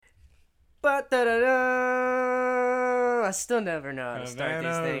But I still never know how to start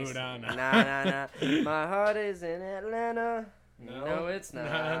these things. Nah. Nah. My heart is in Atlanta. No, It's not.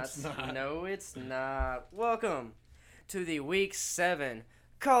 no, it's not. No, it's not. Welcome to the Week 7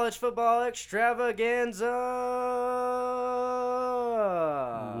 College Football Extravaganza.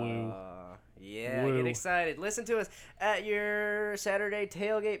 Woo. Yeah, Woo. get excited. Listen to us at your Saturday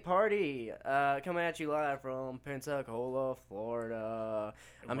tailgate party. Coming at you live from Pensacola, Florida.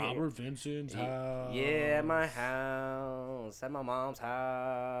 I'm here. Robert Vincent's house. Yeah, at my house. At my mom's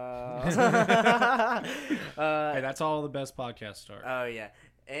house. Hey, that's all the best podcasts start. Oh, yeah.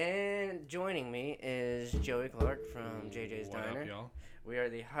 And joining me is Joey Clark from JJ's What Diner. up, y'all? We are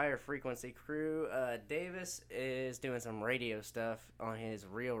the higher frequency crew. Davis is doing some radio stuff on his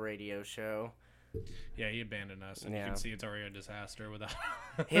real radio show. Yeah, he abandoned us, and you Yeah. can see it's already a disaster without.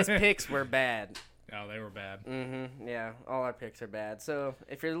 His picks were bad. Oh, they were bad. Mm-hmm. Yeah, all our picks are bad. So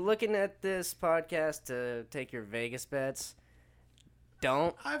if you're looking at this podcast to take your Vegas bets,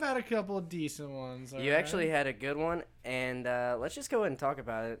 don't. I've had a couple of decent ones. You actually had a good one, and let's just go ahead and talk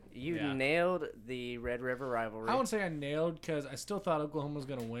about it. You Yeah. nailed the Red River rivalry. I wouldn't say I nailed because I still thought Oklahoma was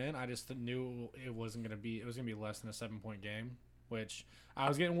going to win. I just knew it wasn't going to be. It was going to be less than a 7-point game, which I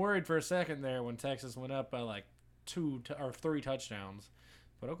was getting worried for a second there when Texas went up by like 2 or 3 touchdowns,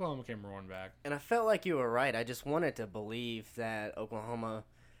 but Oklahoma came roaring back. And I felt like you were right. I just wanted to believe that Oklahoma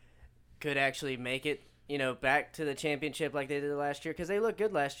could actually make it, back to the championship like they did last year, because they looked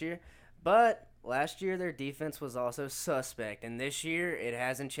good last year. But last year their defense was also suspect, and this year it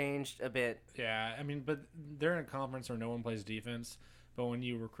hasn't changed a bit. Yeah, I mean, but they're in a conference where no one plays defense. But when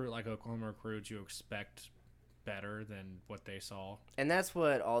you recruit like Oklahoma recruits, you expect better than what they saw. And that's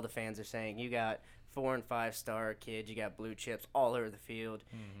what all the fans are saying. You got 4- and 5-star kids, you got blue chips all over the field.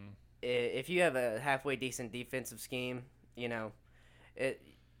 Mm-hmm. If you have a halfway decent defensive scheme, it.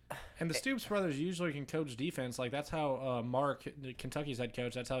 And the Stoops brothers usually can coach defense. Like, that's how Mark, Kentucky's head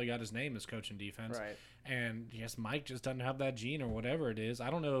coach, that's how he got his name, is coaching defense. Right. And yes, Mike just doesn't have that gene or whatever it is.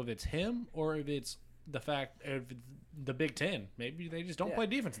 I don't know if it's him or if it's the fact of the Big Ten. Maybe they just don't play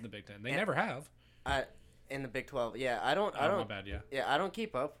defense in the Big Ten. They never have. In the Big 12, yeah, I don't. My bad, yeah. Yeah, I don't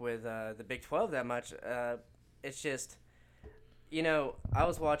keep up with the Big 12 that much. It's just, I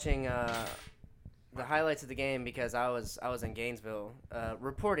was watching the highlights of the game because I was in Gainesville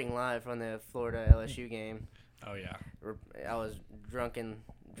reporting live on the Florida LSU game. Oh, yeah. I was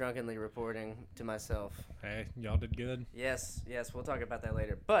drunkenly reporting to myself. Hey, y'all did good. Yes, we'll talk about that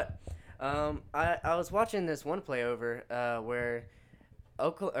later. But I was watching this one play over where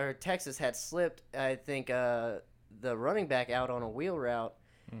Texas had slipped, I think, the running back out on a wheel route,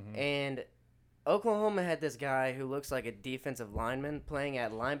 and Oklahoma had this guy who looks like a defensive lineman playing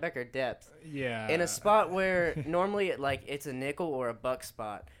at linebacker depth. Yeah. In a spot where normally it's a nickel or a buck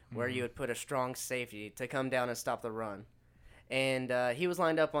spot where you would put a strong safety to come down and stop the run. And he was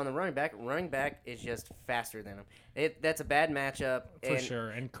lined up on the running back. Running back is just faster than him. That's a bad matchup. For sure.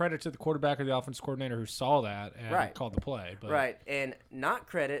 And credit to the quarterback or the offense coordinator who saw that and called the play. But. Right. And not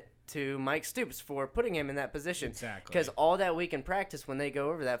credit to Mike Stoops for putting him in that position. Exactly. Because all that week in practice, when they go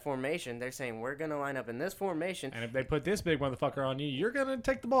over that formation, they're saying, we're going to line up in this formation. And if they put this big motherfucker on you, you're going to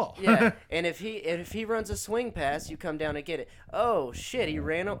take the ball. Yeah. And if he runs a swing pass, you come down and get it. Oh, shit, he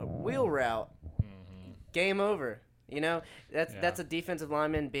ran a wheel route. Mm-hmm. Game over. That's a defensive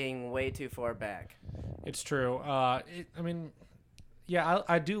lineman being way too far back. It's true. I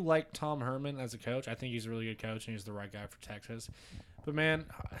do like Tom Herman as a coach. I think he's a really good coach, and he's the right guy for Texas. But, man,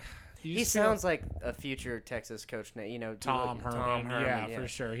 he sounds like a future Texas coach. Tom Herman. Tom Herman. Yeah, for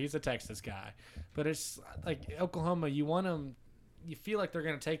sure. He's a Texas guy. But it's like Oklahoma, you want them – you feel like they're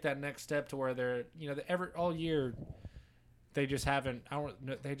going to take that next step to where they're – all year they just haven't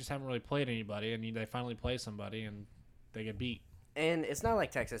really played anybody, and they finally play somebody, and they get beat. And it's not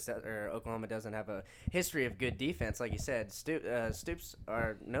like Texas or Oklahoma doesn't have a history of good defense. Like you said, Stoops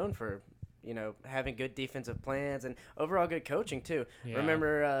are known for, having good defensive plans and overall good coaching too. Yeah.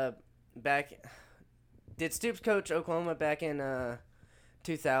 Remember did Stoops coach Oklahoma back in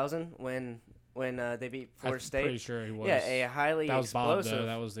 2000 when they beat Florida State? I'm pretty sure he was. Yeah, a highly that was explosive. Bob, though.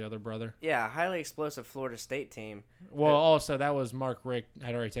 That was the other brother. Yeah, a highly explosive Florida State team. Well, also that was Mark Richt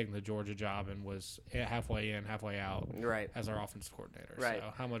had already taken the Georgia job and was halfway in, halfway out, right, as our offensive coordinator. Right.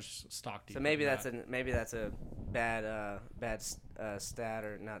 So how much stock do you? So maybe that's a bad stat,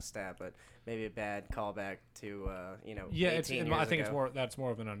 or not stat, but maybe a bad callback to Yeah, 18 years I think ago. that's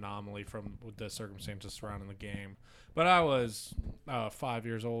more of an anomaly from the circumstances surrounding the game. But I was 5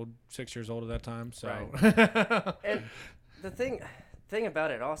 years old, 6 years old at that time. So. Right. And the thing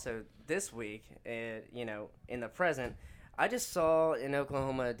about it also this week, in the present, I just saw in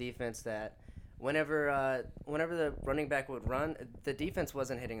Oklahoma a defense that whenever the running back would run, the defense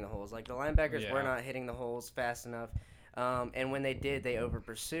wasn't hitting the holes. Like the linebackers were not hitting the holes fast enough. And when they did, they over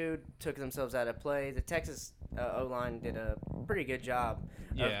pursued, took themselves out of play. The Texas O-line did a pretty good job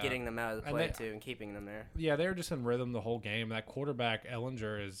of getting them out of the play too and keeping them there. Yeah, they were just in rhythm the whole game. That quarterback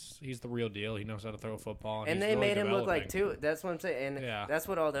Ellinger he's the real deal. He knows how to throw a football, and they really made him look like too. That's what I'm saying. And that's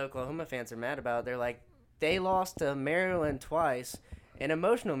what all the Oklahoma fans are mad about. They're like, they lost to Maryland twice. An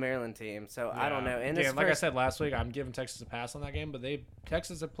emotional Maryland team, so I don't know. And like I said last week, I'm giving Texas a pass on that game, but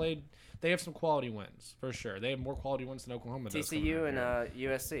Texas have played. They have some quality wins for sure. They have more quality wins than Oklahoma does. TCU and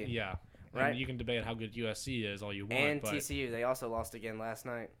USC. Yeah, right. And you can debate how good USC is all you want. And TCU, they also lost again last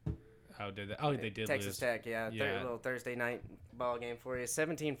night. How did they? Oh, they did. Texas lose. Tech, little Thursday night ball game for you,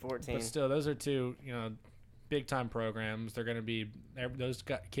 17-14. But still, those are two, big time programs. They're going to be those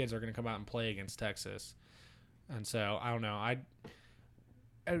kids are going to come out and play against Texas, and so I don't know.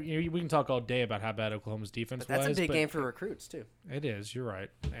 We can talk all day about how bad Oklahoma's defense was. That's a big game for recruits, too. It is. You're right.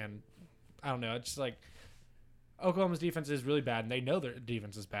 And I don't know. It's just like Oklahoma's defense is really bad, and they know their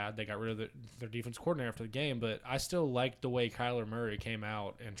defense is bad. They got rid of their defense coordinator after the game, but I still like the way Kyler Murray came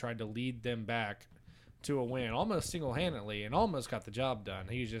out and tried to lead them back to a win almost single-handedly and almost got the job done.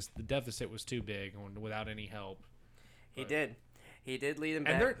 The deficit was too big without any help. He did. He did lead them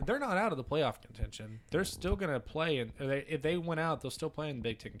back. And they're not out of the playoff contention. They're still going to play. And if they went out, they'll still play in the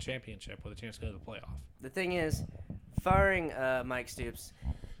Big Ten Championship with a chance to go to the playoff. The thing is, firing Mike Stoops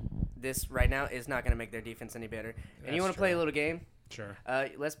this right now is not going to make their defense any better. And you want to play a little game? Sure.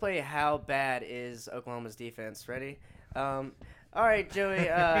 Let's play how bad is Oklahoma's defense. Ready? All right, Joey.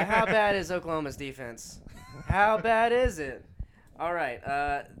 How bad is Oklahoma's defense? How bad is it? All right.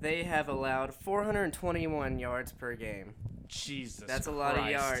 They have allowed 421 yards per game. Jesus That's a lot of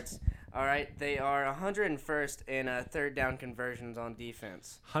yards. All right, they are 101st in third down conversions on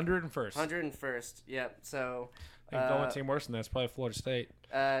defense. 101st. 101st. Yep. So. I think the only team worse than that's probably Florida State.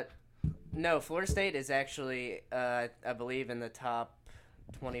 No, Florida State is actually, I believe, in the top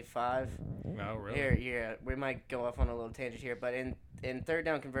 25. Oh, really? Yeah, we might go off on a little tangent here, but in third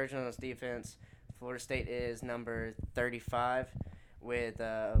down conversion on defense, Florida State is number 35 with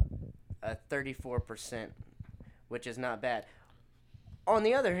a 34%. Which is not bad. On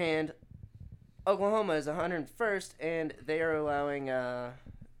the other hand, Oklahoma is 101st, and they are allowing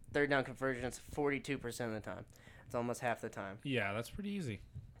third down conversions 42% of the time. It's almost half the time. Yeah, that's pretty easy.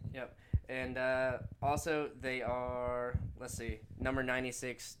 Yep. And also, they are, number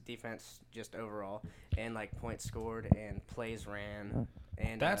 96 defense just overall, and points scored and plays ran.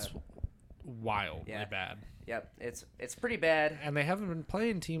 And that's wildly bad. Yep, it's pretty bad. And they haven't been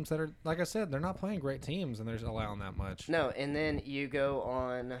playing teams that are, like I said, they're not playing great teams, and they're allowing that much. No, and then you go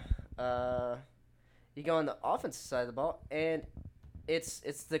on the offensive side of the ball, and it's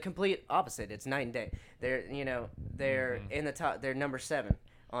the complete opposite. It's night and day. They're in the top. They're number 7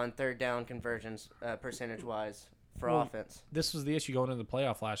 on third down conversions percentage wise for offense. This was the issue going into the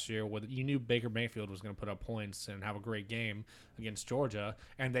playoff last year, where you knew Baker Mayfield was going to put up points and have a great game against Georgia,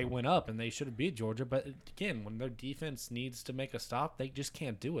 and they went up and they should have beat Georgia. But again, when their defense needs to make a stop, they just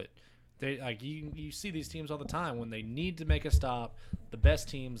can't do it. They you see these teams all the time when they need to make a stop, the best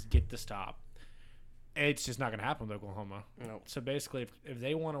teams get the stop. It's just not going to happen with Oklahoma. No. So basically, if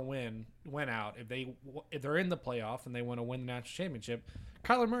they want to win out, if they're in the playoff and they want to win the national championship,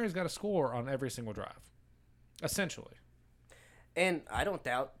 Kyler Murray's got to score on every single drive. Essentially. And I don't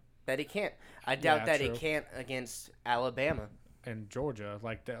doubt that he can't. I doubt that he can't against Alabama. And Georgia,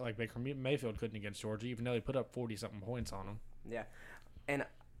 like Baker Mayfield couldn't against Georgia, even though he put up 40-something points on them. Yeah. And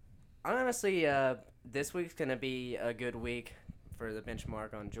honestly, this week's going to be a good week for the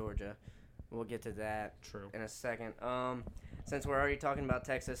benchmark on Georgia. We'll get to that in a second. Since we're already talking about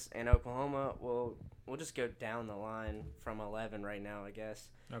Texas and Oklahoma, we'll just go down the line from 11 right now, I guess.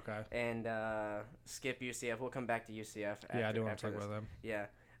 Okay. And skip UCF. We'll come back to UCF. I do want to talk about them. Yeah.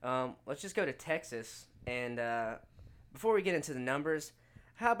 Let's just go to Texas. And before we get into the numbers,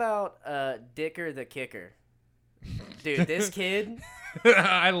 how about Dicker the kicker? Dude, this kid...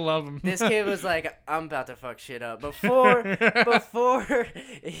 I love him. This kid was like, I'm about to fuck shit up. Before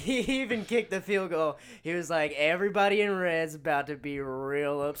he even kicked the field goal, he was like, everybody in red's about to be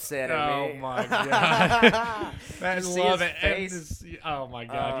real upset at me. Oh, my God. I love it. Oh, my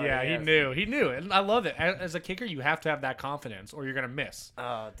God. He knew. He knew it. And I love it. As a kicker, you have to have that confidence or you're going to miss.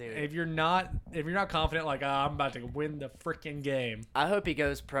 Oh, dude. If you're not confident, like, I'm about to win the freaking game. I hope he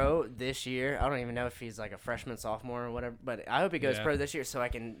goes pro this year. I don't even know if he's like a freshman, sophomore, or whatever, but I hope he goes pro this year so I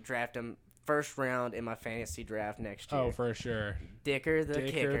can draft him first round in my fantasy draft next year. Oh, for sure. Dicker the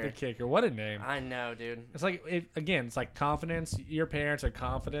Dicker the kicker. What a name. I know, dude. It's like, it's like confidence. Your parents are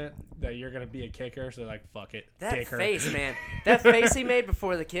confident that you're going to be a kicker, so they're like, fuck it. That Dicker. face, man. That face he made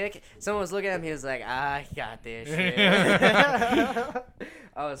before the kick. Someone was looking at him. He was like, I got this shit.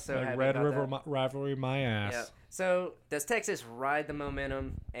 I was so like happy Red about River that. rivalry, my ass. Yeah. So does Texas ride the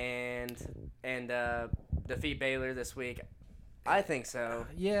momentum and defeat Baylor this week? I think so.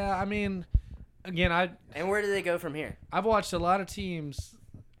 Yeah, I mean, again, And where do they go from here? I've watched a lot of teams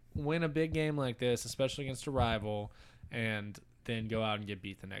win a big game like this, especially against a rival, and then go out and get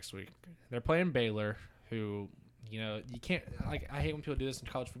beat the next week. They're playing Baylor, who, you can't, like, I hate when people do this in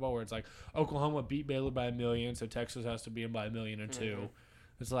college football where it's like, Oklahoma beat Baylor by 1 million, so Texas has to beat them by 1.2 million. Mm-hmm.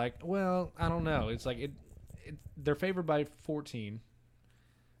 It's like, well, I don't know. It's like, they're favored by 14.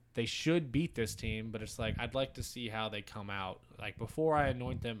 They should beat this team, but it's like, I'd like to see how they come out. Like, before I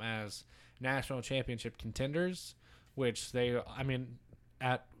anoint them as national championship contenders, which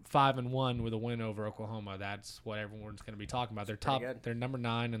at 5-1 with a win over Oklahoma, that's what everyone's going to be talking about. They're number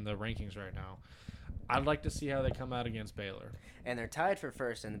 9 in the rankings right now. I'd like to see how they come out against Baylor. And they're tied for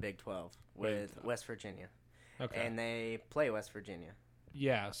first in the Big 12 with West Virginia. Okay. And they play West Virginia.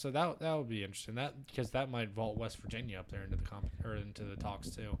 Yeah, so that would be interesting. Because that might vault West Virginia up there into the talks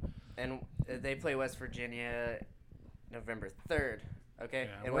too. And they play West Virginia November 3rd. Okay,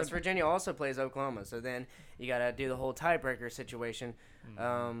 Yeah, and West Virginia also plays Oklahoma. So then you gotta do the whole tiebreaker situation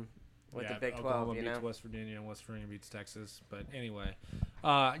with the Big 12. Oklahoma beats West Virginia and West Virginia beats Texas. But anyway,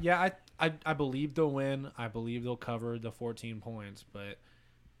 I believe they'll win. I believe they'll cover the 14 points. But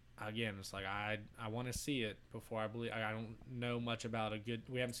again, it's like I want to see it before I believe. I don't know much about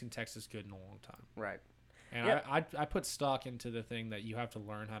we haven't seen Texas good in a long time. Right. And yep. I put stock into the thing that you have to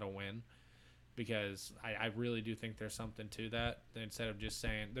learn how to win, because I really do think there's something to that. Instead of just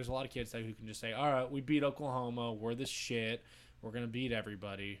saying, there's a lot of kids who can just say, all right, we beat Oklahoma, we're the shit, we're gonna beat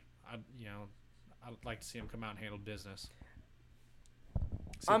everybody. I'd like to see them come out and handle business.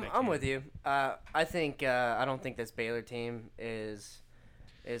 I'm with you. I think I don't think this Baylor team is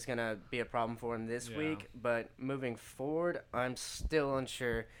gonna be a problem for him this week, but moving forward, I'm still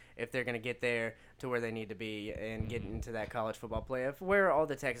unsure if they're gonna get there to where they need to be and get into that college football playoff where all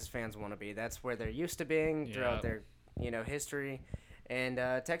the Texas fans want to be. That's where they're used to being throughout their history, and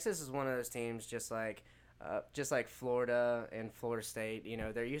Texas is one of those teams just like Florida and Florida State.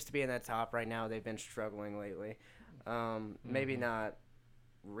 They're used to being at the top. Right now, they've been struggling lately. Maybe not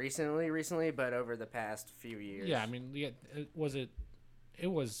recently, but over the past few years. Yeah, I mean, it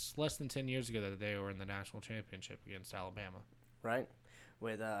was less than 10 years ago that they were in the national championship against Alabama. Right?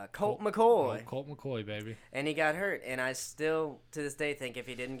 With Colt McCoy. Colt McCoy, baby. And he got hurt. And I still, to this day, think if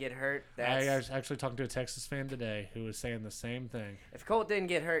he didn't get hurt, I was actually talking to a Texas fan today who was saying the same thing. If Colt didn't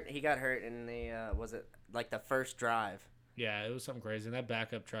get hurt, he got hurt in was it like the first drive? Yeah, it was something crazy. And that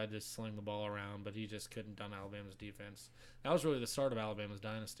backup tried to sling the ball around, but he just couldn't done Alabama's defense. That was really the start of Alabama's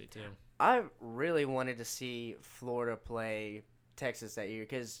dynasty, too. I really wanted to see Florida play Texas that year,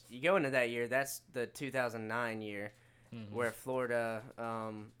 because you go into that year, that's the 2009 year, where Florida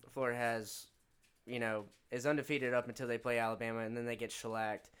has, is undefeated up until they play Alabama, and then they get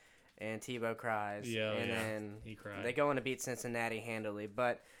shellacked, and Tebow cries, then he cried. They go on to beat Cincinnati handily.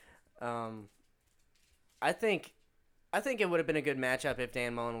 But I think it would have been a good matchup if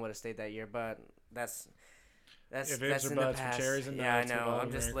Dan Mullen would have stayed that year, but that's in the past. Cherries and yeah, I donuts, know.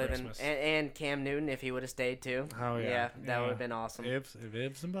 I'm just Merry living. And Cam Newton, if he would have stayed too. Oh yeah. That would have been awesome. Ifs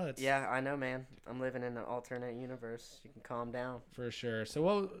and buts. Yeah, I know, man. I'm living in an alternate universe. You can calm down. For sure. So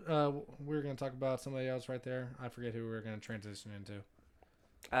we were gonna talk about somebody else right there. I forget who we were gonna transition into.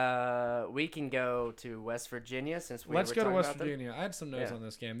 We can go to West Virginia since we. Let's were go to talking West about them. Virginia. I had some notes on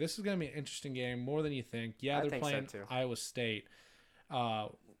this game. This is gonna be an interesting game, more than you think. Yeah, I they're think so, playing too. Iowa State.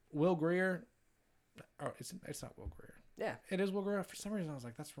 Will Greer. Oh, it's not Will Greer. Yeah, it is Will Greer. For some reason, I was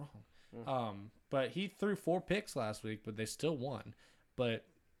like, that's wrong. But he threw 4 picks last week, but they still won. But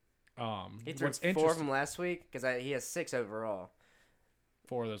he threw 4 of them last week because he has 6 overall.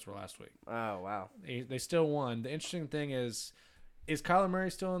 4 of those were last week. Oh wow! They still won. The interesting thing is Kyler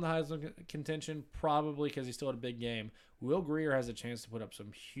Murray still in the Heisman contention? Probably, because he still had a big game. Will Greer has a chance to put up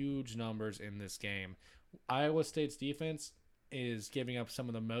some huge numbers in this game. Iowa State's defense is giving up some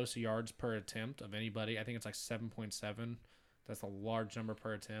of the most yards per attempt of anybody. I think it's like 7.7. That's a large number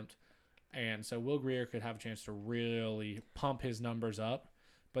per attempt. And so Will Greer could have a chance to really pump his numbers up.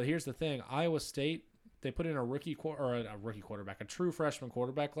 But here's the thing. Iowa State, they put in a true freshman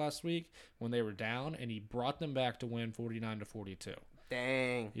quarterback last week when they were down, and he brought them back to win 49-42.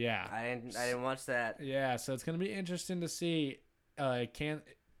 Dang. Yeah. I didn't watch that. Yeah, so it's going to be interesting to see can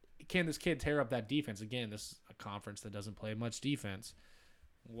can this kid tear up that defense? Again, this is a conference that doesn't play much defense.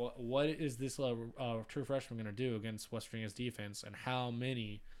 What is this true freshman going to do against West Virginia's defense, and how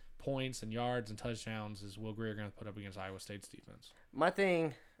many points and yards and touchdowns is Will Grier going to put up against Iowa State's defense? My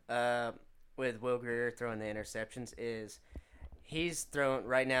thing with Will Grier throwing the interceptions is he's thrown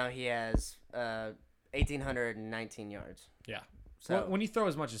right now. He has 1,819 yards. Yeah. So When you throw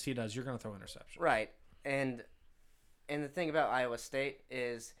as much as he does, you're going to throw interceptions. right, and the thing about Iowa State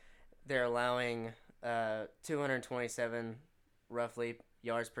is they're allowing 227 roughly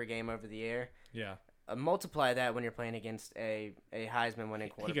yards per game over the air. Yeah. Multiply that when you're playing against a Heisman winning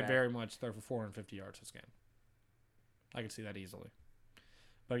quarterback. He could very much throw for 450 yards this game. I could see that easily.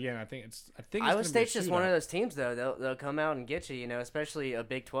 But again, I think it's Iowa State's just one of those teams though. They'll come out and get you, especially a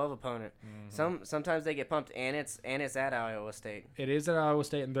Big 12 opponent. Mm-hmm. Sometimes they get pumped, and it's at Iowa State. It is at Iowa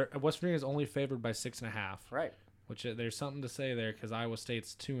State, and West Virginia is only favored by 6.5. Right. Which there's something to say there because Iowa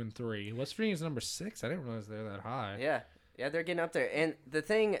State's 2-3. West Virginia's number 6. I didn't realize they're that high. Yeah, they're getting up there. And the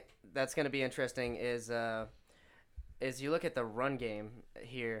thing that's going to be interesting is you look at the run game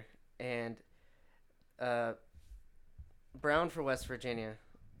here, and Brown for West Virginia.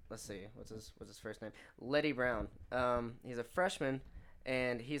 Let's see, what's his first name? Letty Brown. He's a freshman,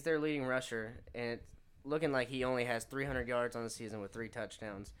 and he's their leading rusher, and it's looking like he only has 300 yards on the season with 3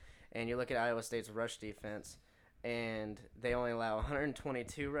 touchdowns. And you look at Iowa State's rush defense, and they only allow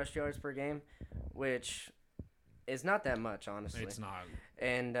 122 rush yards per game, which is not that much, honestly. It's not.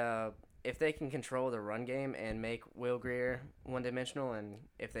 And if they can control the run game and make Will Grier one-dimensional, and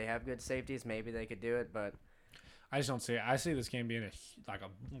if they have good safeties, maybe they could do it, but I just don't see it. I see this game being a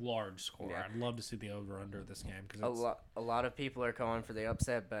large score. Yeah. I'd love to see the over/under of this game because a lot of people are calling for the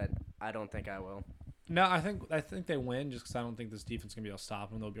upset, but I don't think I will. No, I think they win just because I don't think this defense is gonna be able to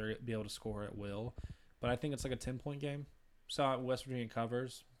stop them. They'll be able to score at will, but I think it's like a 10-point game. So West Virginia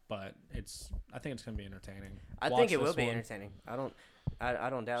covers, but I think it's gonna be entertaining. I think it will be entertaining. I don't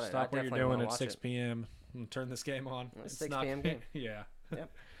doubt it. Stop what you're doing at 6 p.m. and turn this game on. It's 6 p.m. game. Yeah. Yep.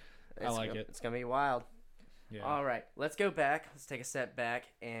 I like it. It's gonna be wild. Yeah. All right, let's go back. Let's take a step back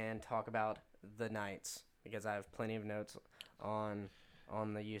and talk about the Knights because I have plenty of notes on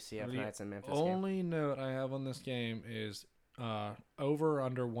the UCF Knights and Memphis game. Only note I have on this game is over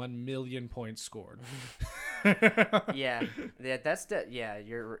under 1 million points scored. yeah,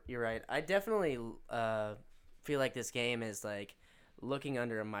 you're right. I definitely feel like this game is like looking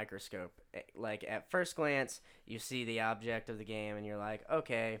under a microscope. Like at first glance, you see the object of the game, and you're like,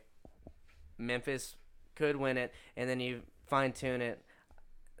 okay, Memphis could win it, and then you fine tune it.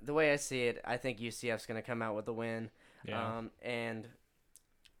 The way I see it, I think UCF's going to come out with the win. Yeah. And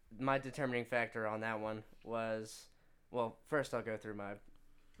my determining factor on that one was, well, first I'll go through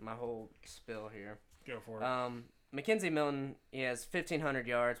my whole spill here. Go for it. Mackenzie Milton, he has 1,500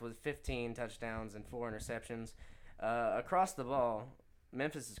 yards with 15 touchdowns and 4 interceptions. Across the ball,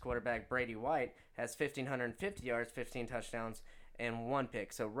 Memphis' quarterback Brady White has 1,550 yards, 15 touchdowns, and 1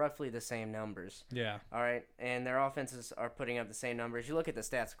 pick, so roughly the same numbers. Yeah. All right, and their offenses are putting up the same numbers. You look at the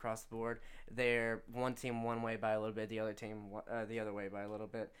stats across the board, they're one team one way by a little bit, the other team the other way by a little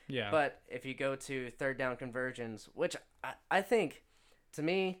bit. Yeah. But if you go to third down conversions, which I think, to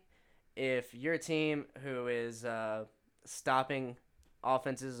me, if you're a team who is stopping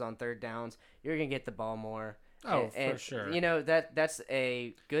offenses on third downs, you're going to get the ball more. Oh, for sure. That's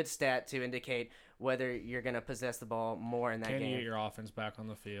a good stat to indicate whether you're going to possess the ball more in that game. Can you get your offense back on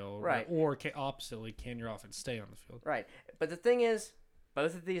the field? Right. Or oppositely, can your offense stay on the field? Right. But the thing is,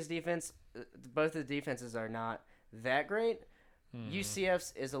 both of the defenses are not that great.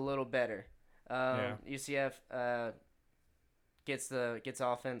 UCF's is a little better. UCF gets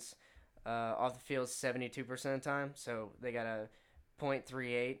offense off the field 72% of the time, so they got a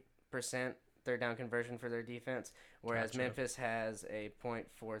 0.38% third down conversion for their defense, whereas Gotcha. Memphis has a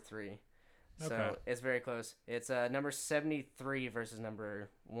 0.43. So Okay. it's very close. It's number 73 versus number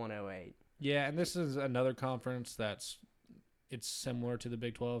 108. Yeah, and this is another conference it's similar to the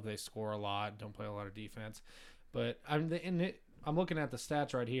Big 12. They score a lot, don't play a lot of defense. But I'm looking at the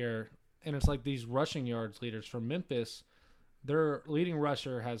stats right here, and it's like these rushing yards leaders for Memphis. Their leading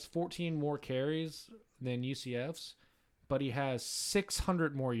rusher has 14 more carries than UCF's, but he has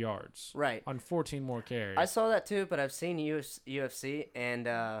 600 more yards. Right. On 14 more carries. I saw that too, but I've seen UFC and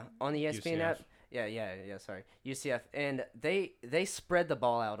on the ESPN UCF. app. Sorry, UCF, and they spread the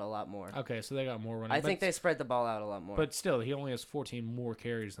ball out a lot more. Okay, so they got more running. I think they spread the ball out a lot more. But still, he only has 14 more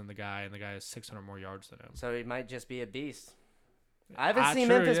carries than the guy, and the guy has 600 more yards than him. So he might just be a beast. I haven't seen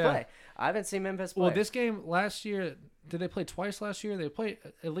true, Memphis yeah. play. I haven't seen Memphis play. Well, this game last year, did they play twice last year? They played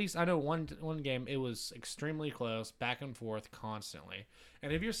at least I know one game. It was extremely close, back and forth constantly.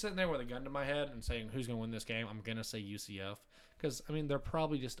 And if you're sitting there with a gun to my head and saying who's going to win this game, I'm gonna say UCF because I mean they're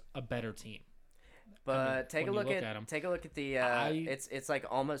probably just a better team. But I mean, take a when you look look at at 'em. take a look at the it's like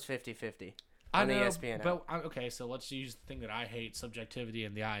almost 50-50 I on the know, ESPN app. but okay, so let's use the thing that I hate: subjectivity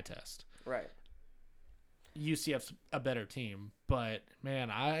and the eye test. Right. UCF's a better team, but man,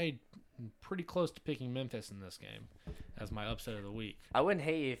 I'm pretty close to picking Memphis in this game as my upset of the week. I wouldn't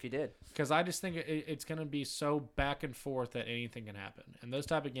hate you if you did. Because I just think it's going to be so back and forth that anything can happen. And those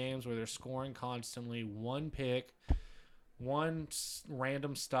type of games where they're scoring constantly, one pick,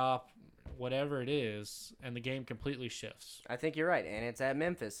 random stop, whatever it is, and the game completely shifts. I think you're right, and it's at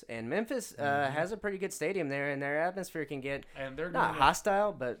Memphis. And Memphis has a pretty good stadium there, and their atmosphere can get And they're not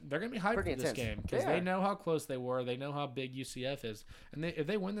hostile, but they're going to be hyped for pretty this intense. game because They they are. know how close they were. They know how big UCF is. And if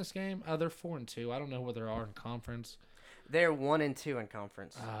they win this game, they're 4-2. I don't know where they are in conference. they're 1-2 in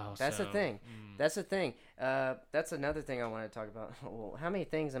conference. Oh, That's the so, thing. That's the thing. That's another thing I want to talk about. Well, how many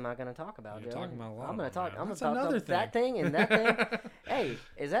things am I going to talk about, You're Joe? talking about a lot I'm of going to them, talk. man. I'm going That's to talk another about that thing and that thing. Hey,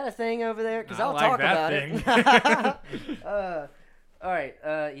 is that a thing over there? Because I I'll like talk that about thing. it. All right.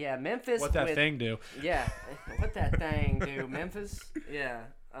 Yeah, Memphis. What that with, thing do? Yeah, what that thing do? Memphis. Yeah.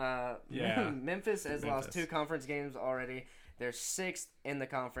 Yeah. Memphis has lost Memphis. 2 conference games already. They're 6th in the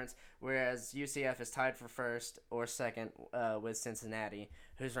conference, whereas UCF is tied for 1st or 2nd with Cincinnati,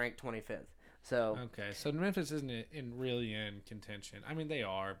 who's ranked 25th. So Okay, so Memphis isn't really in contention. I mean, they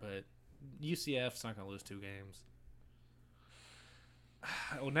are, but UCF's not going to lose 2 games.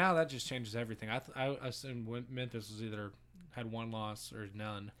 Well, now that just changes everything. I assumed Memphis was either had 1 loss or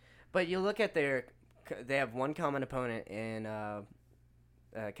none. but you look at they have one common opponent in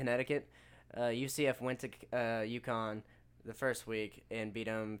Connecticut. UCF went to UConn the first week and beat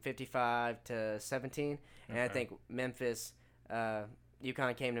them 55-17, and I Okay. think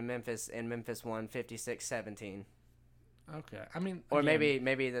UConn came to Memphis and Memphis won 56-17. Okay, I mean, Or again,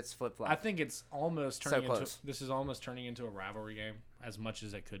 maybe that's flip flop. I think it's almost So turning into close. this is almost turning into a rivalry game as much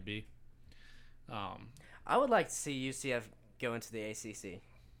as it could be. I would like to see UCF go into the ACC.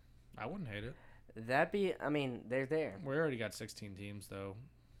 I wouldn't hate it. I mean, they're there. We already got 16 teams though.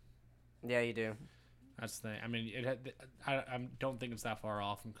 Yeah, you do. That's the thing. I mean, I don't think it's that far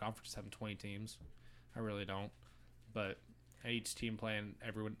off from conference having 20 teams. I really don't. But each team playing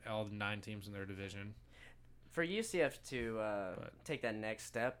all the 9 teams in their division. For UCF to take that next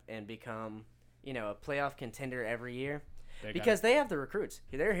step and become, a playoff contender every year, because they have the recruits.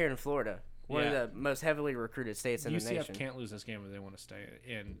 They're here in Florida, one of Yeah. the most heavily recruited states in the UCF nation. can't lose this game if they want to stay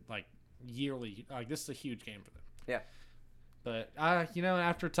in yearly. This is a huge game for them. Yeah. But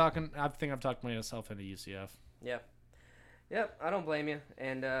after talking, I think I've talked myself into UCF. Yeah. Yep, I don't blame you.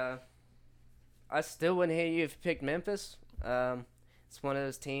 And I still wouldn't hate you if you picked Memphis. It's one of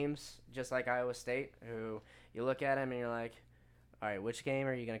those teams, just like Iowa State, who you look at them and you're like, all right, which game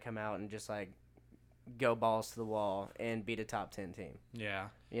are you going to come out and just go balls to the wall and beat a top 10 team? Yeah.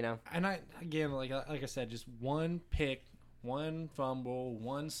 And like I said, just one pick, one fumble,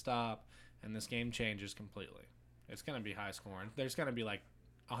 one stop, and this game changes completely. It's going to be high scoring. There's going to be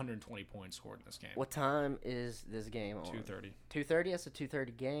 120 points scored in this game. what time is this game on? 2:30. 2:30. That's a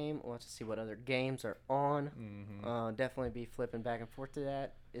 2:30 game. We'll have to see what other games are on. Mm-hmm. Definitely be flipping back and forth to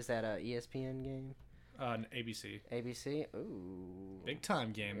that. Is that a ESPN game? ABC. ABC? Ooh. Big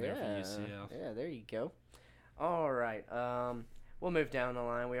time game there for UCF. Yeah, there you go. All right. We'll move down the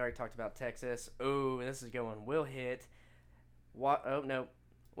line. We already talked about Texas. Ooh, this is going. We'll hit. What? Oh, no.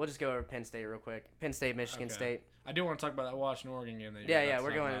 We'll just go over Penn State real quick. Penn State, Michigan Okay. State. I do want to talk about that Washington Oregon game. That Yeah,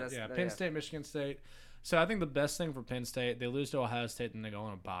 we're going to this. Yeah, Penn State, Michigan State. So I think the best thing for Penn State, they lose to Ohio State and they go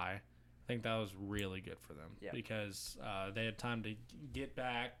on a bye. I think that was really good for them because they had time to get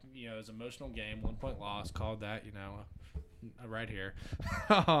back. It was an emotional game, 1-point loss. Called that, right here.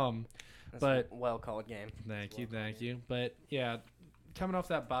 That's but a well-called game. thank you. But yeah, coming off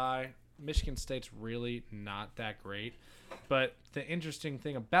that bye, Michigan State's really not that great. But the interesting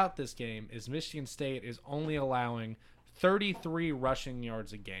thing about this game is Michigan State is only allowing 33 rushing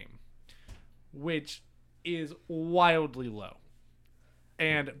yards a game, which is wildly low.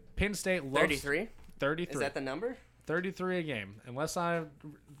 And Penn State loves 33? 33. Is that the number? 33 a game. Unless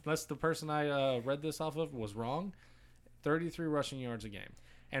the person I read this off of was wrong, 33 rushing yards a game.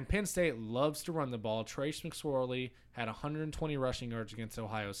 And Penn State loves to run the ball. Trace McSorley had 120 rushing yards against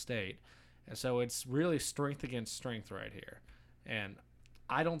Ohio State. And so it's really strength against strength right here. And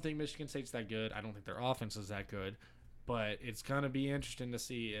I don't think Michigan State's that good. I don't think their offense is that good. But it's going to be interesting to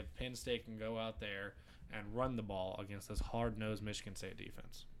see if Penn State can go out there and run the ball against this hard-nosed Michigan State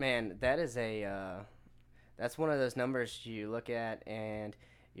defense. Man, that is that's one of those numbers you look at and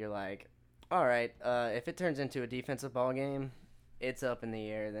you're like, all right, if it turns into a defensive ball game, it's up in the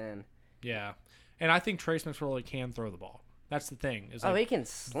air then. Yeah, and I think Trace McSorley can throw the ball. That's the thing. He can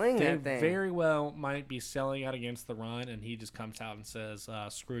sling that thing. Very well might be selling out against the run, and he just comes out and says,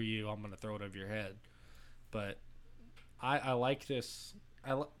 screw you, I'm going to throw it over your head. But I like this.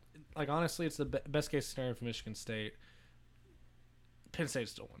 Honestly, it's the best case scenario for Michigan State. Penn State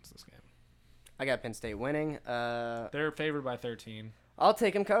still wins this game. I got Penn State winning. They're favored by 13. I'll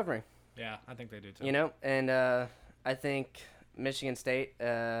take them covering. Yeah, I think they do too. And I think Michigan State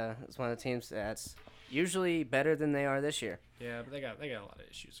is one of the teams that's usually better than they are this year. Yeah, but they got a lot of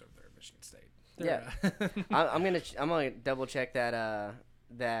issues over there at Michigan State. I'm gonna double check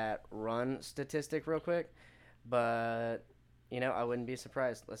that run statistic real quick, but I wouldn't be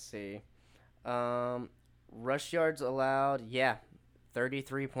surprised. Let's see, rush yards allowed,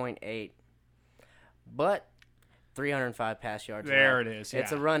 33.8, but 305 pass yards. There allowed. it is.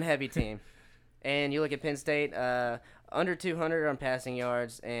 It's a run heavy team, and you look at Penn State, under 200 on passing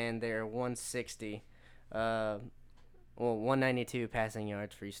yards, and they're 160. 192 passing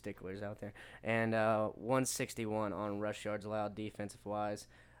yards for you sticklers out there, and 161 on rush yards allowed defensive-wise.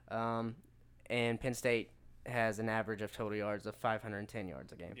 And Penn State has an average of total yards of 510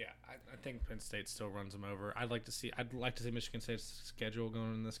 yards a game. Yeah, I think Penn State still runs them over. I'd like to see Michigan State's schedule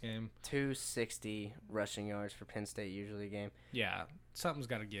going in this game. 260 rushing yards for Penn State usually a game. Yeah, something's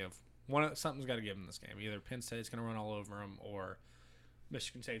got to give. Something's got to give in this game. Either Penn State's going to run all over them, or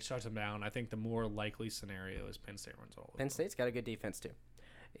Michigan State shuts them down. I think the more likely scenario is Penn State runs all over. Penn State's got a good defense too.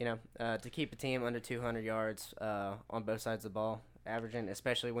 To keep a team under 200 yards on both sides of the ball, averaging,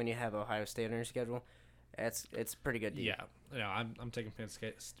 especially when you have Ohio State on your schedule, it's pretty good. Yeah, I'm taking Penn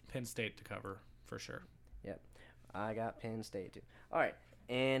State to cover for sure. Yep, I got Penn State too. All right,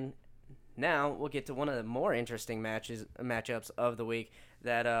 and now we'll get to one of the more interesting matchups of the week.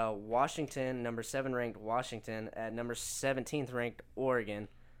 That Washington, number 7 ranked Washington, at number 17th ranked Oregon.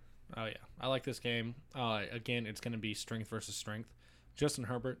 Oh yeah, I like this game. Again, it's going to be strength versus strength. Justin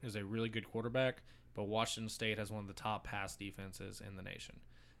Herbert is a really good quarterback, but Washington State has one of the top pass defenses in the nation.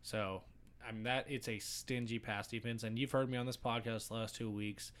 So, it's a stingy pass defense, and you've heard me on this podcast the last 2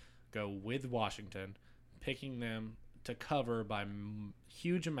 weeks go with Washington, picking them to cover by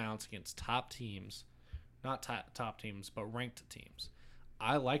huge amounts against top teams, not top teams, but ranked teams.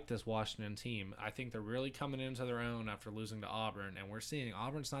 I like this Washington team. I think they're really coming into their own after losing to Auburn, and we're seeing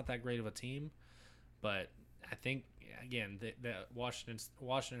Auburn's not that great of a team, but I think, again,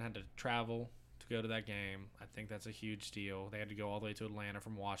 Washington had to travel to go to that game. I think that's a huge deal. They had to go all the way to Atlanta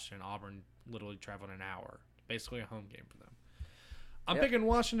from Washington. Auburn literally traveled an hour. Basically a home game for them. I'm picking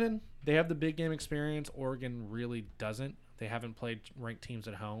Washington. They have the big game experience. Oregon really doesn't. They haven't played ranked teams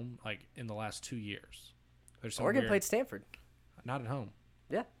at home in the last 2 years. Oregon played Stanford. Not at home.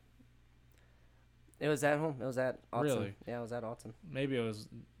 Yeah. It was at home. It was at Autzen. Really? Yeah, it was at Autzen. Maybe it was.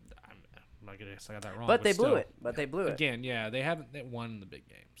 I guess I got that wrong. But they blew it. Again, yeah, they won the big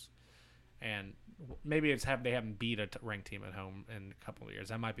games, and maybe they haven't beat a ranked team at home in a couple of years.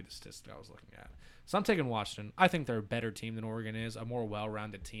 That might be the statistic I was looking at. So I'm taking Washington. I think they're a better team than Oregon is, a more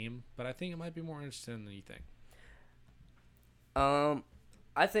well-rounded team, but I think it might be more interesting than you think.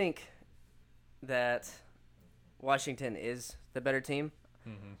 I think that Washington is the better team.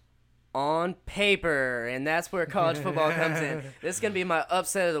 Mm-hmm. On paper, and that's where college football comes in. This is going to be my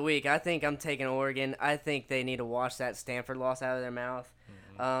upset of the week. I think I'm taking Oregon. I think they need to wash that Stanford loss out of their mouth.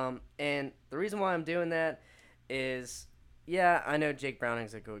 Mm-hmm. And the reason why I'm doing that is, I know Jake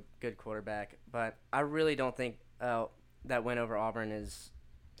Browning's a good quarterback, but I really don't think that win over Auburn is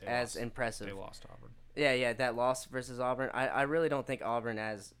impressive. They lost Auburn. Yeah, that loss versus Auburn. I really don't think Auburn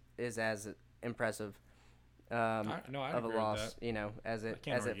is as impressive of a loss, as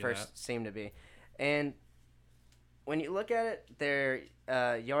it first seemed to be. And when you look at it, their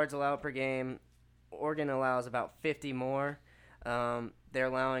yards allowed per game, Oregon allows about 50 more. They're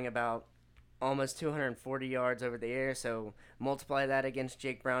allowing about almost 240 yards over the air, so multiply that against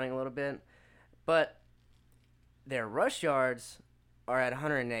Jake Browning a little bit. But their rush yards are at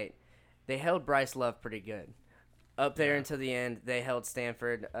 108. They held Bryce Love pretty good. Up there until the end, they held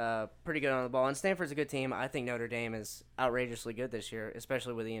Stanford pretty good on the ball. And Stanford's a good team. I think Notre Dame is outrageously good this year,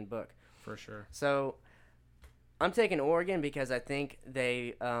 especially with Ian Book. For sure. So I'm taking Oregon because I think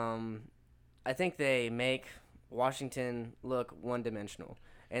they make Washington look one-dimensional,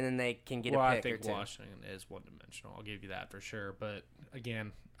 and then they can get a pick I think or two. Washington is one-dimensional. I'll give you that for sure. But,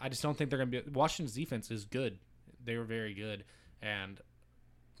 again, I just don't think they're going to be – Washington's defense is good. They were very good. And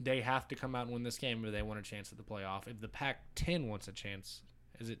they have to come out and win this game if they want a chance at the playoff. If the Pac-10 wants a chance,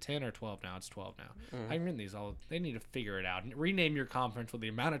 is it 10 or 12 now? It's 12 now. I've written these all. They need to figure it out. Rename your conference with the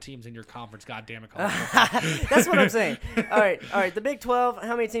amount of teams in your conference. God damn it. That's what I'm saying. All right. The Big 12,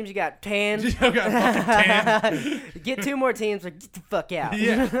 how many teams you got? 10? You got fucking 10. Get 2 more teams, but get the fuck out.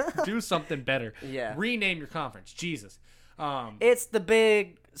 Yeah. Do something better. Yeah. Rename your conference. Jesus. It's the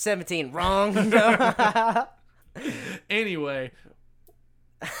Big 17. Wrong. Anyway,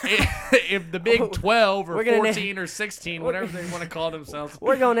 if the Big 12 or 14 or 16, whatever they want to call themselves.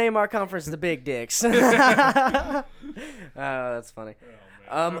 We're going to name our conference the Big Dicks. Oh, that's funny.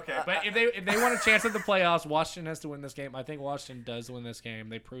 Okay, but if they want a chance at the playoffs, Washington has to win this game. I think Washington does win this game.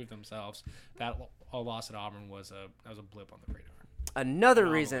 They proved themselves. That loss at Auburn was a blip on the radar. Another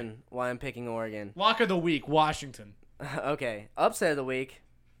reason why I'm picking Oregon. Lock of the week, Washington. Okay, upset of the week,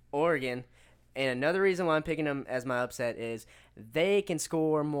 Oregon. And another reason why I'm picking them as my upset is they can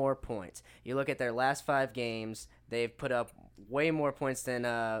score more points. You look at their last 5 games, they've put up way more points than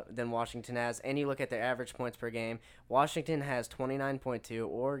Washington has. And you look at their average points per game, Washington has 29.2,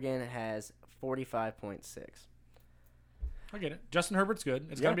 Oregon has 45.6. I get it. Justin Herbert's good.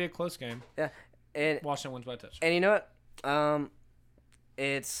 It's going to be a close game. Yeah. And Washington wins by a touch. And you know what?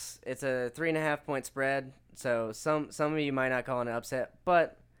 It's a 3.5 point spread. So some of you might not call it an upset,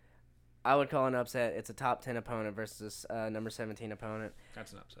 but I would call it an upset. It's a top 10 opponent versus number 17 opponent.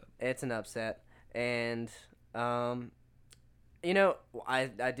 That's an upset. It's an upset. And, you know,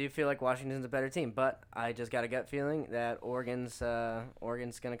 I do feel like Washington's a better team, but I just got a gut feeling that Oregon's going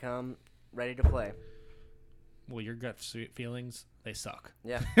to come ready to play. Well, your gut feelings, they suck.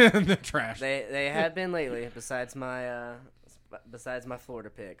 Yeah. They're trash. They have been lately, besides my Florida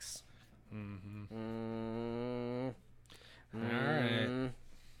picks. Mm-hmm. All right.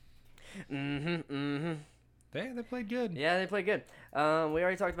 They played good. Yeah, they played good. We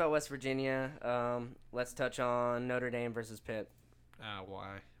already talked about West Virginia. Let's touch on Notre Dame versus Pitt.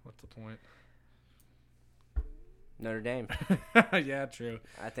 Why? What's the point? Notre Dame. Yeah, true.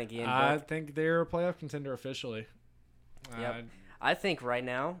 I think think they're a playoff contender officially. Yep. I think right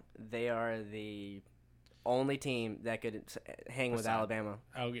now they are the only team that could hang with Alabama.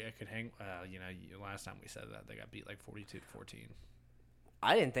 Oh, yeah, it could hang. Last time we said that, they got beat like 42-14.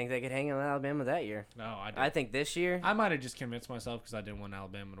 I didn't think they could hang with Alabama that year. No, I didn't. I think this year. I might have just convinced myself because I didn't want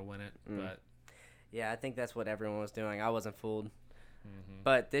Alabama to win it. But yeah, I think that's what everyone was doing. I wasn't fooled. Mm-hmm.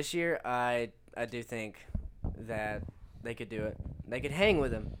 But this year, I do think that they could do it. They could hang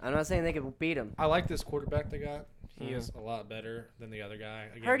with him. I'm not saying they could beat him. I like this quarterback they got. He is a lot better than the other guy.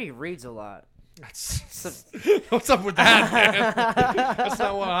 Again, Heard he reads a lot. What's up with that, man? That's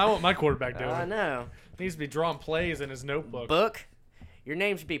not what I want my quarterback doing. I know. He needs to be drawing plays in his notebook. Book? Your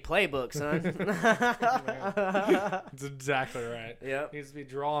name should be Playbook, son. That's exactly right. Yep. He needs to be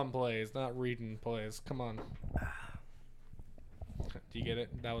drawing plays, not reading plays. Come on. Do you get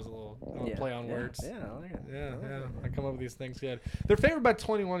it? That was a little play on words. Yeah, I like it. Yeah. I come up with these things good. They're favored by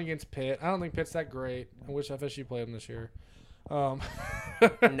 21 against Pitt. I don't think Pitt's that great. I wish FSU played them this year.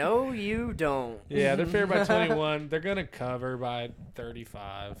 No, you don't. Yeah, they're favored by 21. They're going to cover by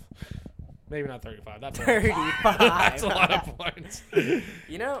 35. Maybe not 35. That's 35. That's a lot of points.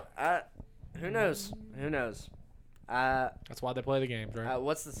 You know, who knows? Who knows? That's why they play the games, right?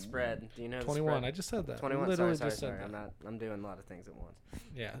 What's the spread? Do you know? 21. I just said that. 21. Literally Sorry. just said that. I'm doing a lot of things at once.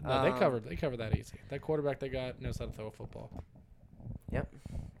 Yeah. No, they covered. They covered that easy. That quarterback they got knows how to throw a football. Yep.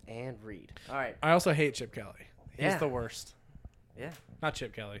 And read. All right. I also hate Chip Kelly. He's Yeah. the worst. Yeah. Not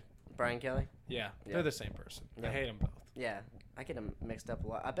Chip Kelly. Brian Kelly. Yeah. Yeah. They're the same person. Yeah. I hate them both. Yeah. I get them mixed up a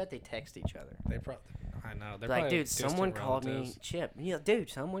lot. I bet they text each other. They probably. I know. They're Like, probably dude, someone distant called me relatives. Chip. Yeah, dude,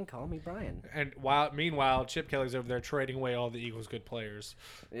 someone called me Brian. And meanwhile, Chip Kelly's over there trading away all the Eagles' good players.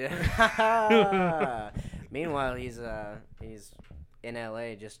 Yeah. Meanwhile, he's in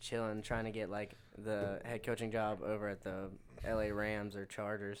LA just chilling, trying to get like the head coaching job over at the LA Rams or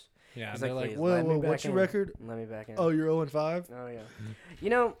Chargers. Yeah, He's and they're like, like, "Please, let me back what's your in. record? Let me back in. Oh, you're 0-5. Oh yeah. You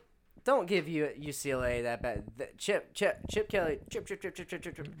know, don't give you UCLA that bad. Chip Kelly. Chip.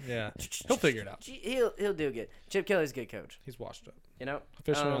 Yeah, he'll figure it out. He'll do good. Chip Kelly's a good coach. He's washed up. You know.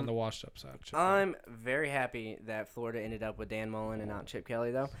 Officially on the washed up side. Chip I'm very happy that Florida ended up with Dan Mullen and not Chip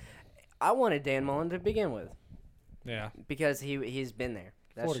Kelly though. I wanted Dan Mullen to begin with Yeah, because he's been there.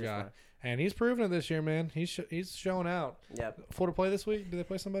 That's Florida just guy, why. and he's proven it this year, man. He's showing out. Yep. Florida play this week? Do they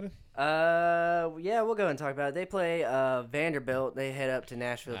play somebody? Yeah, we'll go and talk about it. They play Vanderbilt. They head up to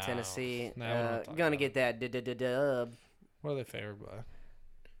Nashville, No. Tennessee. No, we're not talking Gonna about get that dub. What are they favored by?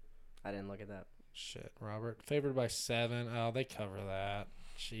 I didn't look at that. Shit, Robert. Favored by 7. Oh, they cover that.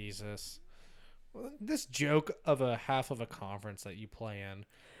 Jesus. This joke of a half of a conference that you play in.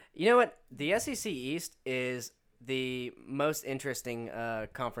 You know what? The SEC East is the most interesting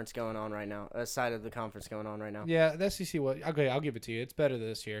conference going on right now. Side of the conference going on right now. Yeah, the SEC. Okay, I'll give it to you. It's better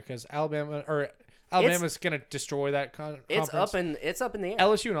this year because Alabama's gonna destroy that conference. It's up in the air.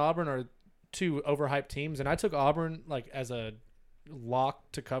 LSU and Auburn are two overhyped teams, and I took Auburn like as a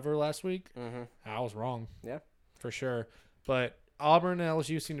lock to cover last week. Mm-hmm. I was wrong. Yeah, for sure. But Auburn and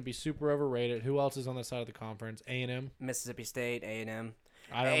LSU seem to be super overrated. Who else is on that side of the conference? A&M, Mississippi State, A&M.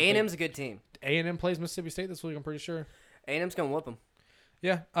 A&M's a good team. A&M plays Mississippi State this week. I'm pretty sure. A&M's gonna whoop them.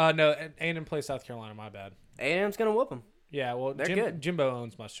 Yeah. No. A&M plays South Carolina. My bad. A&M's gonna whoop them. Yeah. Well, they're good. Jimbo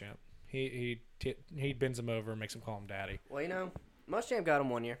owns Muschamp. He bends him over and makes him call him daddy. Well, you know, Muschamp got him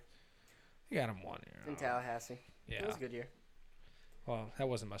 1 year. He got him 1 year in Tallahassee. Yeah. It was a good year. Well, that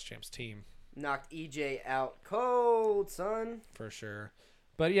wasn't Muschamp's team. Knocked EJ out cold, son. For sure.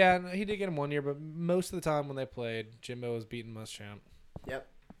 But yeah, he did get him 1 year. But most of the time when they played, Jimbo was beating Muschamp. Yep.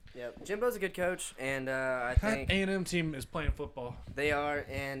 Jimbo's a good coach, and I think A&M team is playing football. They are,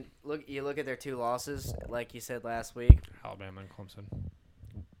 and you look at their 2 losses, like you said last week. Alabama and Clemson.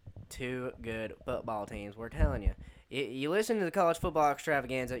 2 good football teams. We're telling you. You listen to the college football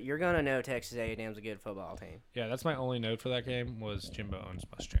extravaganza, you're gonna know Texas A&M's a good football team. Yeah, that's my only note for that game was Jimbo owns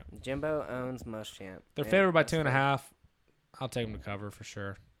Muschamp. Jimbo owns Muschamp. They're favored by 2.5. I'll take them to cover for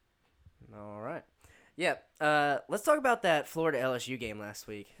sure. All right. Yeah, let's talk about that Florida LSU game last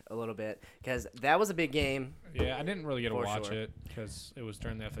week a little bit because that was a big game. Yeah, I didn't really get to watch it because it was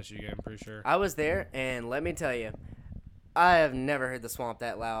during the FSU game, I'm pretty sure. I was there, and let me tell you, I have never heard the Swamp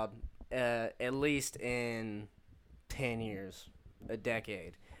that loud, at least in 10 years, a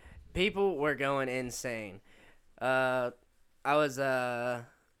decade. People were going insane. I was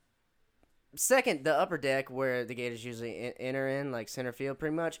second, the upper deck where the Gators usually enter in, like center field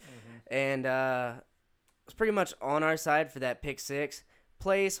pretty much, and was pretty much on our side for that pick 6.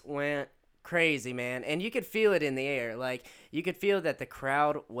 Place went crazy, man, and you could feel it in the air. Like you could feel that the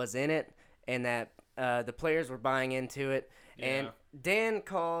crowd was in it, and that the players were buying into it. Yeah. And Dan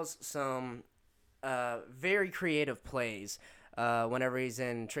calls some very creative plays whenever he's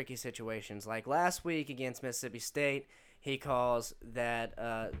in tricky situations. Like last week against Mississippi State, he calls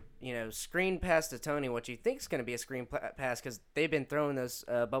that screen pass to Tony, what you think is going to be a screen pass because they've been throwing those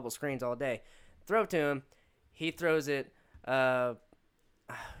bubble screens all day. Throw to him. He throws it.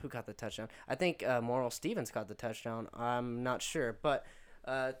 Who got the touchdown? I think Morrell Stevens got the touchdown. I'm not sure. But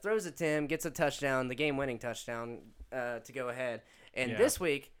throws it to him, gets a touchdown, the game-winning touchdown to go ahead. And this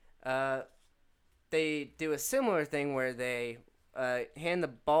week, they do a similar thing where they hand the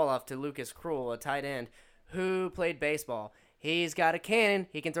ball off to Lucas Krull, a tight end, who played baseball. He's got a cannon.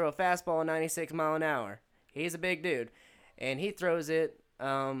 He can throw a fastball 96 mile an hour. He's a big dude. And he throws it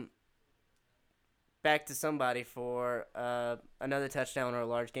back to somebody for another touchdown or a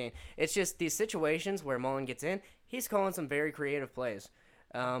large gain. It's just these situations where Mullen gets in, he's calling some very creative plays.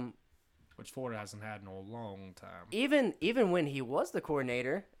 Which Florida hasn't had in a long time. Even when he was the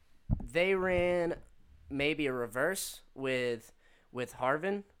coordinator, they ran maybe a reverse with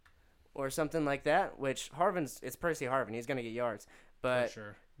Harvin or something like that, which it's Percy Harvin. He's going to get yards. But for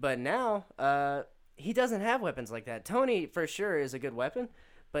sure. But now he doesn't have weapons like that. Tony, for sure, is a good weapon,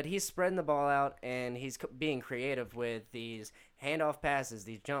 but he's spreading the ball out, and he's being creative with these handoff passes,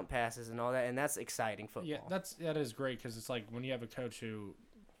 these jump passes, and all that, and that's exciting football. Yeah, that is great because it's like when you have a coach who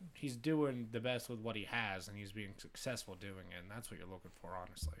he's doing the best with what he has, and he's being successful doing it, and that's what you're looking for,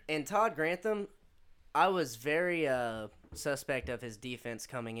 honestly. And Todd Grantham, I was very suspect of his defense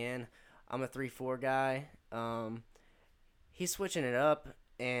coming in. I'm a 3-4 guy. He's switching it up,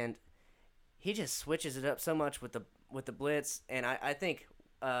 and he just switches it up so much with the blitz. And I think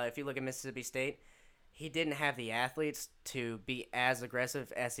if you look at Mississippi State, he didn't have the athletes to be as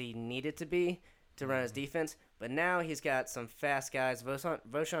aggressive as he needed to be to run his defense. But now he's got some fast guys.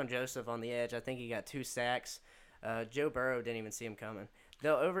 Voshon Joseph on the edge. I think he got 2 sacks. Joe Burrow didn't even see him coming. They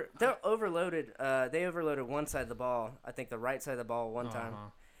overloaded one side of the ball. I think the right side of the ball one time,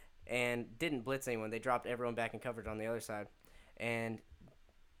 and didn't blitz anyone. They dropped everyone back in coverage on the other side, and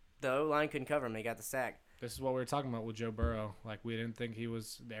the O-line couldn't cover him. They got the sack. This is what we were talking about with Joe Burrow. Like, we didn't think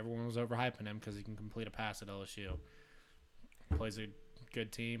everyone was overhyping him because he can complete a pass at LSU. Plays a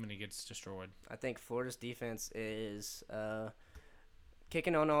good team, and he gets destroyed. I think Florida's defense is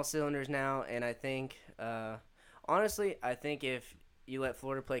kicking on all cylinders now, and I think, honestly, if you let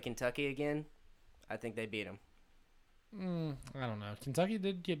Florida play Kentucky again, I think they beat them. I don't know. Kentucky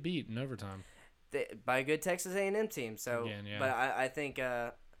did get beat in overtime. By a good Texas A&M team. So, again, yeah. But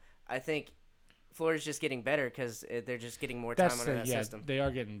I think Florida's just getting better because they're just getting more time under that system. They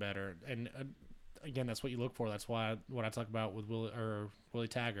are getting better. And again, that's what you look for. That's why what I talk about with Willie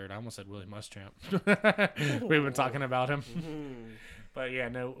Taggart. I almost said Willie Muschamp. We've been talking about him. But yeah,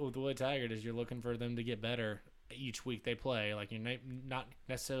 no, with Willie Taggart is you're looking for them to get better each week they play. Like you're not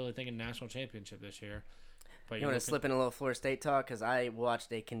necessarily thinking national championship this year. But You want to slip in a little Florida State talk? Because I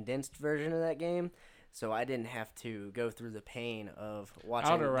watched a condensed version of that game, so I didn't have to go through the pain of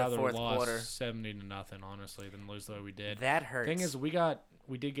watching I'd the rather fourth lost quarter. 70-0, honestly, than lose the way we did. That hurts. Thing is, we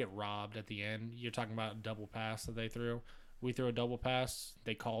did get robbed at the end. You're talking about a double pass that they threw. We threw a double pass.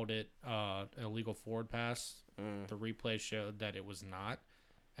 They called it an illegal forward pass. The replay showed that it was not,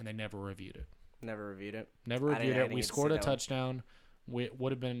 and they never reviewed it. Never reviewed it. Never I reviewed didn't it. We get to scored see a that one. touchdown. We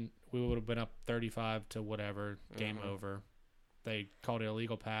would have been up 35 to whatever. Game over. They called it a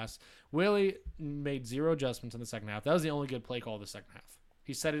illegal pass. Willie made 0 adjustments in the second half. That was the only good play call of the second half.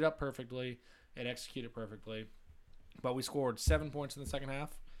 He set it up perfectly and executed perfectly. But we scored 7 points in the second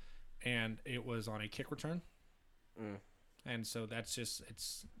half, and it was on a kick return. And so that's just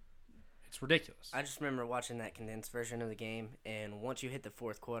it's ridiculous. I just remember watching that condensed version of the game, and once you hit the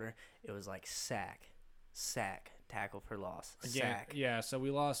fourth quarter, it was like sack, tackle for loss, Again, sack. yeah, so we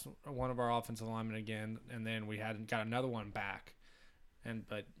lost one of our offensive linemen again, and then we hadn't got another one back.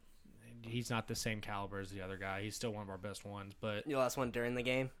 But he's not the same caliber as the other guy. He's still one of our best ones, but You lost one during the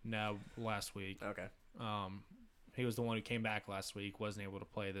game? no, last week. Okay. He was the one who came back last week, wasn't able to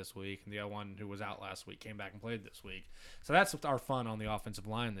play this week, and the other one who was out last week came back and played this week. So that's our fun on the offensive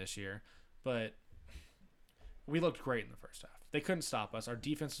line this year. But we looked great in the first half. They couldn't stop us. Our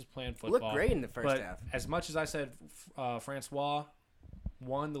defense was playing football. Looked great in the first but half. as much as I said Francois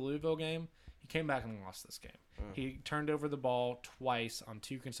won the Louisville game, he came back and lost this game. He turned over the ball twice on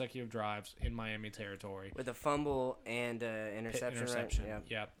 2 consecutive drives in Miami territory. With a fumble and interception, right? Yeah.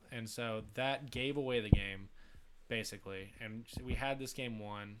 Yep. And so that gave away the game, basically. And we had this game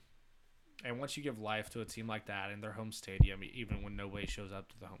won. And once you give life to a team like that in their home stadium, even when nobody shows up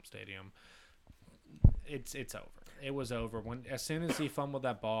to the home stadium, it's over. It was over. As soon as he fumbled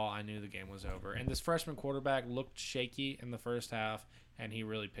that ball, I knew the game was over. And this freshman quarterback looked shaky in the first half, and he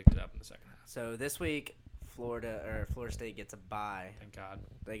really picked it up in the second half. So this week, Florida State gets a bye. Thank God.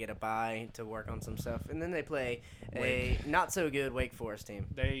 They get a bye to work on some stuff, and then they play a not so good Wake Forest team,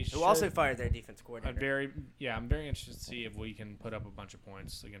 who also fired their defense coordinator. I'm very interested to see if we can put up a bunch of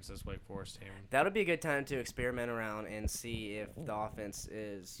points against this Wake Forest team. That'll be a good time to experiment around and see if the offense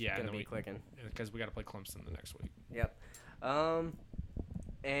is going to be clicking. Because we got to play Clemson the next week. Yep.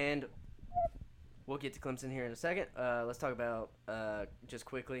 And we'll get to Clemson here in a second. Let's talk about just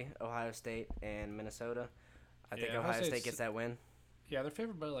quickly Ohio State and Minnesota. I think Ohio State gets that win. Yeah, they're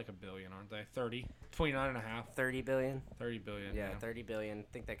favored by like $1 billion, aren't they? 29.5. 30 billion. 30 billion. Yeah, 30 billion. I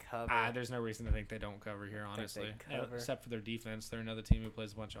think they cover. There's no reason to think they don't cover here, honestly. cover. Except for their defense. They're another team who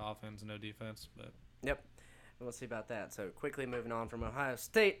plays a bunch of offense and no defense. But Yep. We'll see about that. So quickly moving on from Ohio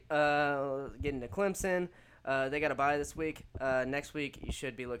State, getting to Clemson. They got a bye this week. Next week, you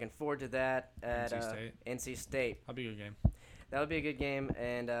should be looking forward to that at NC State. that'll be a good game. That'll be a good game,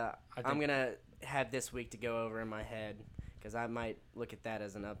 and I'm going to have this week to go over in my head because I might look at that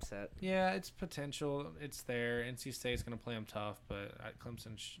as an upset. Yeah, it's potential. It's there. NC State's going to play them tough, but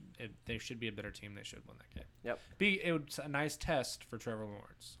Clemson, they should be a better team. They should win that game. Yep. It's a nice test for Trevor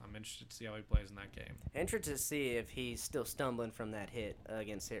Lawrence. I'm interested to see how he plays in that game. Interested to see if he's still stumbling from that hit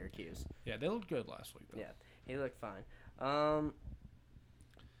against Syracuse. Yeah, they looked good last week, though. Yeah, he looked fine.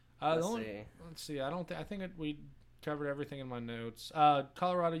 Let's see. I think we covered everything in my notes.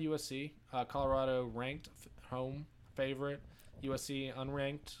 Colorado, USC. Colorado ranked home favorite. USC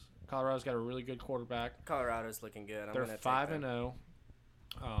unranked. Colorado's got a really good quarterback. Colorado's looking good. They're 5-0.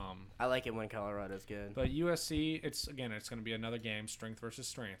 I like it when Colorado's good. But USC, it's going to be another game, strength versus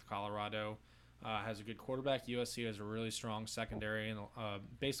strength. Colorado has a good quarterback. USC has a really strong secondary, and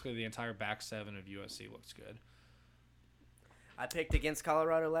basically the entire back seven of USC looks good. I picked against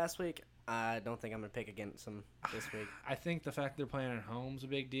Colorado last week. I don't think I'm going to pick against them this week. I think the fact they're playing at home is a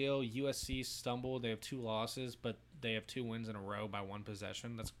big deal. USC stumbled. They have 2 losses, but they have 2 wins in a row by 1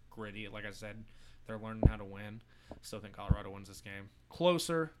 possession. That's gritty. Like I said, they're learning how to win. Still think Colorado wins this game.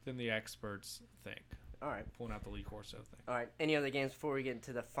 Closer than the experts think. All right. Pulling out the Lee Corso thing. All right. Any other games before we get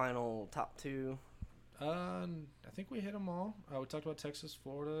into the final top 2? I think we hit them all. We talked about Texas,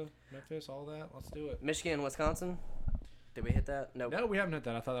 Florida, Memphis, all that. Let's do it. Michigan, Wisconsin. Did we hit that? Nope. No, we haven't hit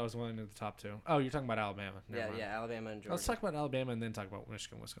that. I thought that was one of the top 2. Oh, you're talking about Alabama. Never mind. Alabama and Georgia. Let's talk about Alabama and then talk about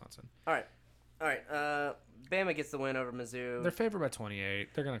Michigan, Wisconsin. All right. Bama gets the win over Mizzou. They're favored by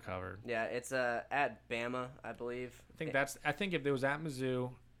 28. They're gonna cover. Yeah, it's at Bama, I believe. I think if it was at Mizzou,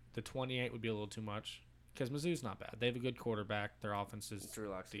 the 28 would be a little too much because Mizzou's not bad. They have a good quarterback. Their offense is Drew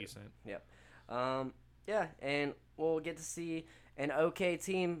Lock's decent. Good. Yep. Yeah, and we'll get to see an okay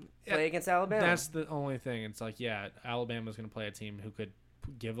team play against Alabama. That's the only thing. It's like, yeah, Alabama's going to play a team who could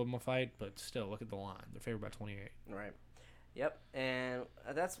give them a fight, but still, look at the line. They're favored by 28. Right. Yep, and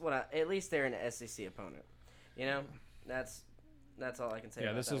that's at least they're an SEC opponent. That's all I can say. Yeah,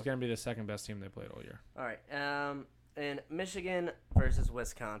 about this that is one. going to be the second best team they played all year. All right. And Michigan versus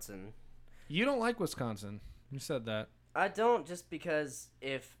Wisconsin. You don't like Wisconsin. You said that. I don't, just because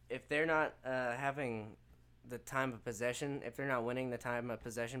if they're not having the time of possession, if they're not winning the time of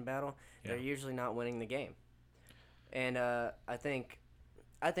possession battle, they're usually not winning the game. And I think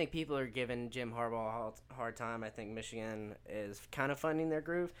people are giving Jim Harbaugh a hard time. I think Michigan is kind of finding their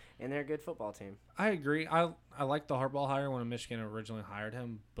groove, and they're a good football team. I agree. I like the Harbaugh hire when Michigan originally hired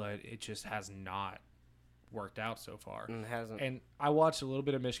him, but it just has not worked out so far. It hasn't. And I watched a little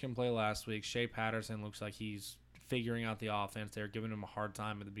bit of Michigan play last week. Shea Patterson looks like he's figuring out the offense. They're giving him a hard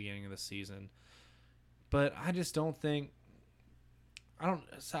time at the beginning of the season. But I just don't think –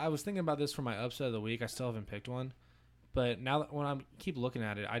 I was thinking about this for my upset of the week. I still haven't picked one. But now that when I keep looking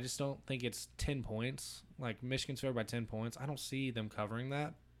at it, I just don't think it's 10 points. Like, Michigan's favored by 10 points. I don't see them covering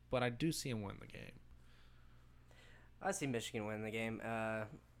that, but I do see them win the game. I see Michigan win the game.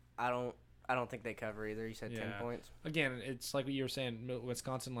 I don't think they cover either. You said 10 points. Again, it's like what you were saying.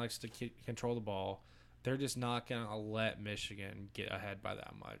 Wisconsin likes to control the ball. They're just not going to let Michigan get ahead by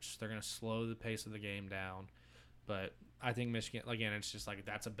that much. They're going to slow the pace of the game down. But I think Michigan, again, it's just like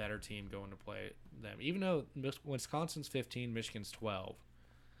that's a better team going to play them. Even though Wisconsin's 15, Michigan's 12.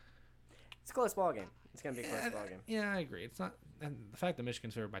 It's a close ball game. It's going to be a close ball game. Yeah, I agree. It's not, and the fact that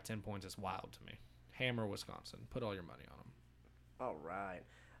Michigan's favored by 10 points is wild to me. Hammer Wisconsin. Put all your money on them. All right.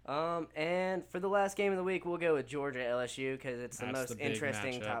 And for the last game of the week, we'll go with Georgia LSU because it's the most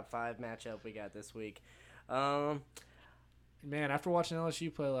interesting matchup. top 5 matchup we got this week. Man, after watching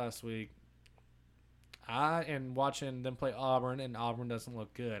LSU play last week, and watching them play Auburn, and Auburn doesn't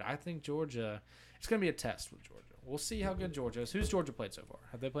look good. I think Georgia, it's going to be a test with Georgia. We'll see how good Georgia is. Who's Georgia played so far?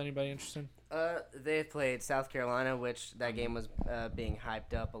 Have they played anybody interesting? They've played South Carolina, which that game was being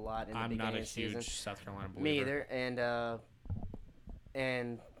hyped up a lot in the beginning of the season. I'm not a huge South Carolina believer. Me either.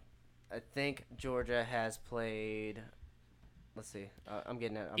 And I think Georgia has played. Let's see. I'm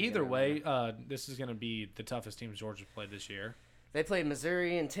getting it. Either way, this is going to be the toughest teams Georgia's played this year. They played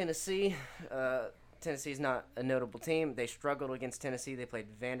Missouri and Tennessee. Tennessee's not a notable team. They struggled against Tennessee. They played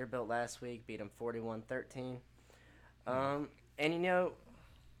Vanderbilt last week, beat them 41-13. And,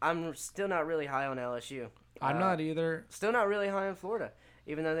 I'm still not really high on LSU. I'm not either. Still not really high on Florida,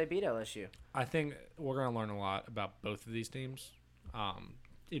 even though they beat LSU. I think we're going to learn a lot about both of these teams.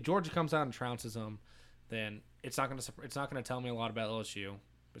 If Georgia comes out and trounces them, then it's not going to tell me a lot about LSU.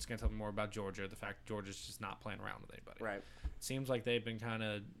 But it's going to tell me more about Georgia. The fact Georgia's just not playing around with anybody. Right. It seems like they've been kind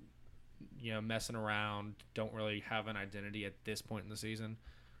of, messing around. Don't really have an identity at this point in the season.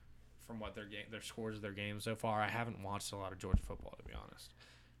 From what their scores of their games so far, I haven't watched a lot of Georgia football, to be honest,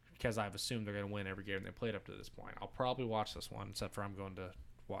 because I've assumed they're going to win every game they played up to this point. I'll probably watch this one, except for I'm going to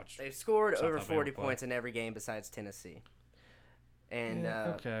watch. They've scored over 40 points in every game besides Tennessee, and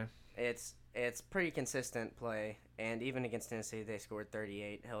okay, it's pretty consistent play. And even against Tennessee, they scored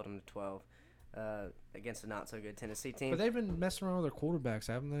 38, held them to 12. Against a not so good Tennessee team. But they've been messing around with their quarterbacks,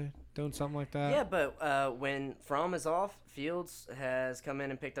 haven't they? Doing something like that. Yeah, but when Fromm is off, Fields has come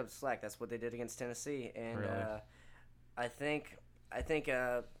in and picked up the slack. That's what they did against Tennessee, and Really? I think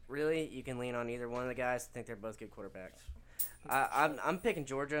really you can lean on either one of the guys. I think they're both good quarterbacks. I'm picking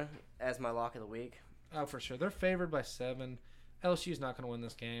Georgia as my lock of the week. Oh, for sure. They're favored by 7. LSU's not going to win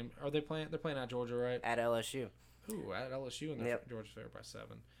this game. Are they playing? They're playing at Georgia, right? At LSU. Ooh, at LSU, and Georgia's favored by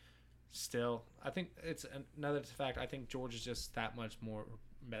 7. Still, I think it's another fact. I think Georgia's just that much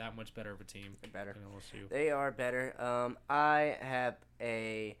better of a team. Better. Than LSU. They are better. I have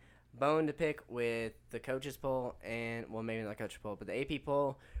a bone to pick with the coaches poll maybe not the coaches poll, but the AP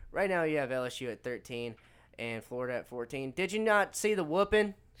poll. Right now, you have LSU at 13 and Florida at 14. Did you not see the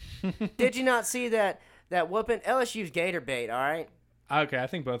whooping? Did you not see that whooping? LSU's Gator bait. All right. Okay, I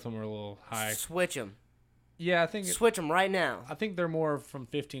think both of them are a little high. Switch them. Yeah, I think switch them right now. I think they're more from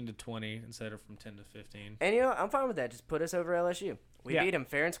 15 to 20 instead of from 10 to 15. And I'm fine with that. Just put us over LSU. We beat them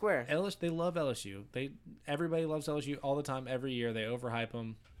fair and square. They love LSU. Everybody loves LSU all the time, every year. They overhype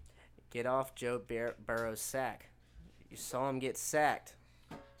them. Get off Joe Burrow's sack. You saw him get sacked.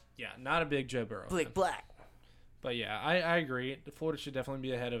 Yeah, not a big Joe Burrow. Black. But yeah, I agree. Florida should definitely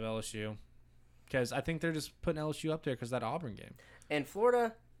be ahead of LSU because I think they're just putting LSU up there because that Auburn game. And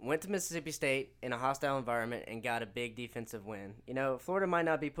Florida went to Mississippi State in a hostile environment and got a big defensive win. Florida might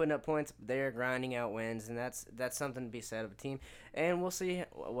not be putting up points, but they're grinding out wins, and that's something to be said of a team. And we'll see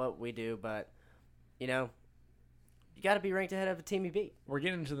what we do, but you know, you got to be ranked ahead of a team you beat. We're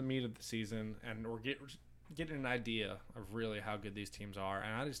getting into the meat of the season, and we're getting an idea of really how good these teams are.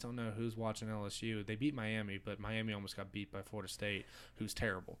 And I just don't know who's watching LSU. They beat Miami, but Miami almost got beat by Florida State, who's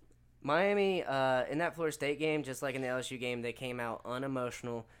terrible. Miami, in that Florida State game, just like in the LSU game, they came out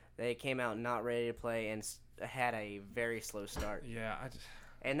unemotional. They came out not ready to play and had a very slow start. Yeah,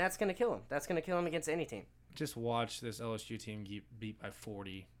 and that's going to kill them. That's going to kill them against any team. Just watch this LSU team get beat by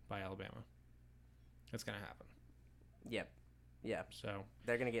 40 by Alabama. It's going to happen. Yep. Yeah. So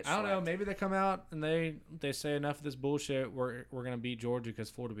they're going to get I don't know. slapped. Maybe they come out and they say enough of this bullshit. We're going to beat Georgia because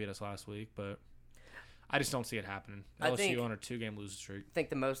Florida beat us last week, but I just don't see it happening. LSU on a 2-game losing streak. I think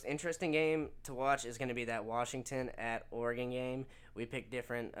the most interesting game to watch is going to be that Washington at Oregon game. We picked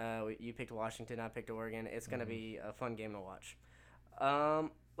different. You picked Washington. I picked Oregon. It's going to be a fun game to watch. A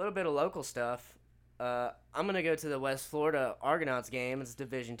little bit of local stuff. I'm going to go to the West Florida Argonauts game. It's a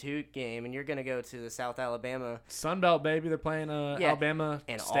Division II game, and you're going to go to the South Alabama. Sunbelt, baby. They're playing Alabama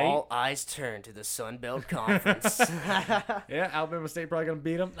and State. All eyes turn to the Sunbelt Conference. Yeah, Alabama State probably going to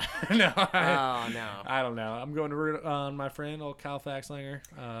beat them. No. No. I don't know. I'm going to root on my friend, old Kyle Faxlinger.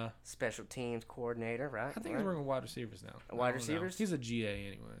 Special teams coordinator, right? I think he's working with wide receivers now. Wide receivers? He's a GA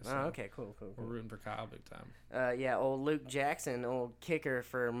anyway. So oh, okay, cool. We're rooting for Kyle big time. Yeah, old Luke Jackson, old kicker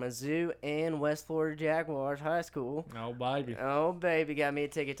for Mizzou and West Florida Jaguars High School. Oh, baby. Oh, baby. Got me a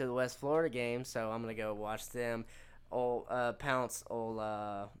ticket to the West Florida game, so I'm going to go watch them. Old Pounce,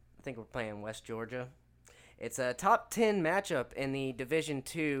 I think we're playing West Georgia. It's a top 10 matchup in the Division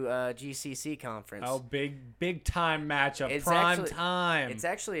II GCC conference. Oh, big time matchup. It's Prime time. It's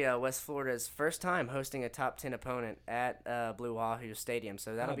actually West Florida's first time hosting a top 10 opponent at Blue Wahoo Stadium,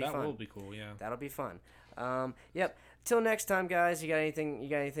 so that'll be fun. That will be cool, yeah. That'll be fun. Yep. Till next time, guys. You got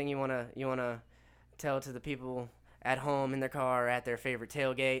anything you wanna tell to the people at home in their car or at their favorite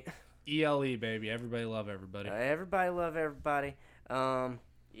tailgate? ELE, baby. Everybody love everybody. Everybody love everybody. Go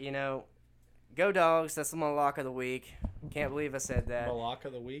Dogs. That's my lock of the week. Can't believe I said that. My lock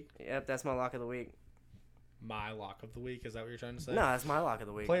of the week? Yep, that's my lock of the week. My lock of the week? Is that what you're trying to say? No, that's my lock of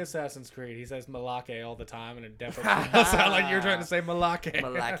the week. Play Assassin's Creed. He says Malake all the time, and it definitely sounds like you're trying to say Malake.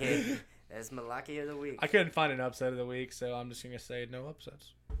 Malake. That's Malake of the week. I couldn't find an upset of the week, so I'm just going to say no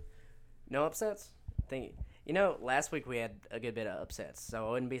upsets. No upsets? Last week we had a good bit of upsets, so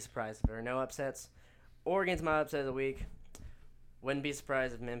I wouldn't be surprised if there were no upsets. Oregon's my upset of the week. Wouldn't be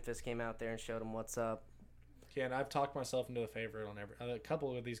surprised if Memphis came out there and showed them what's up. Yeah, and I've talked myself into the favorite on a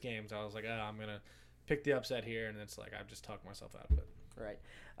couple of these games. I was like, I'm going to pick the upset here, and it's like I've just talked myself out of it. Right.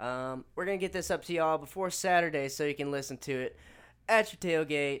 We're going to get this up to y'all before Saturday so you can listen to it at your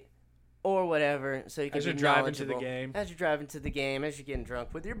tailgate or whatever, so you can as you're be driving to the knowledgeable. game. As you're driving to the game, as you're getting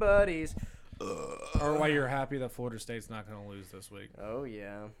drunk with your buddies. Or why you're happy that Florida State's not going to lose this week. Oh,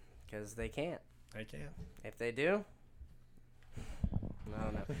 yeah, because they can't. They can't. If they do, I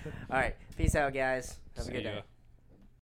don't know. All right. Peace out, guys. Have a good day. Ya.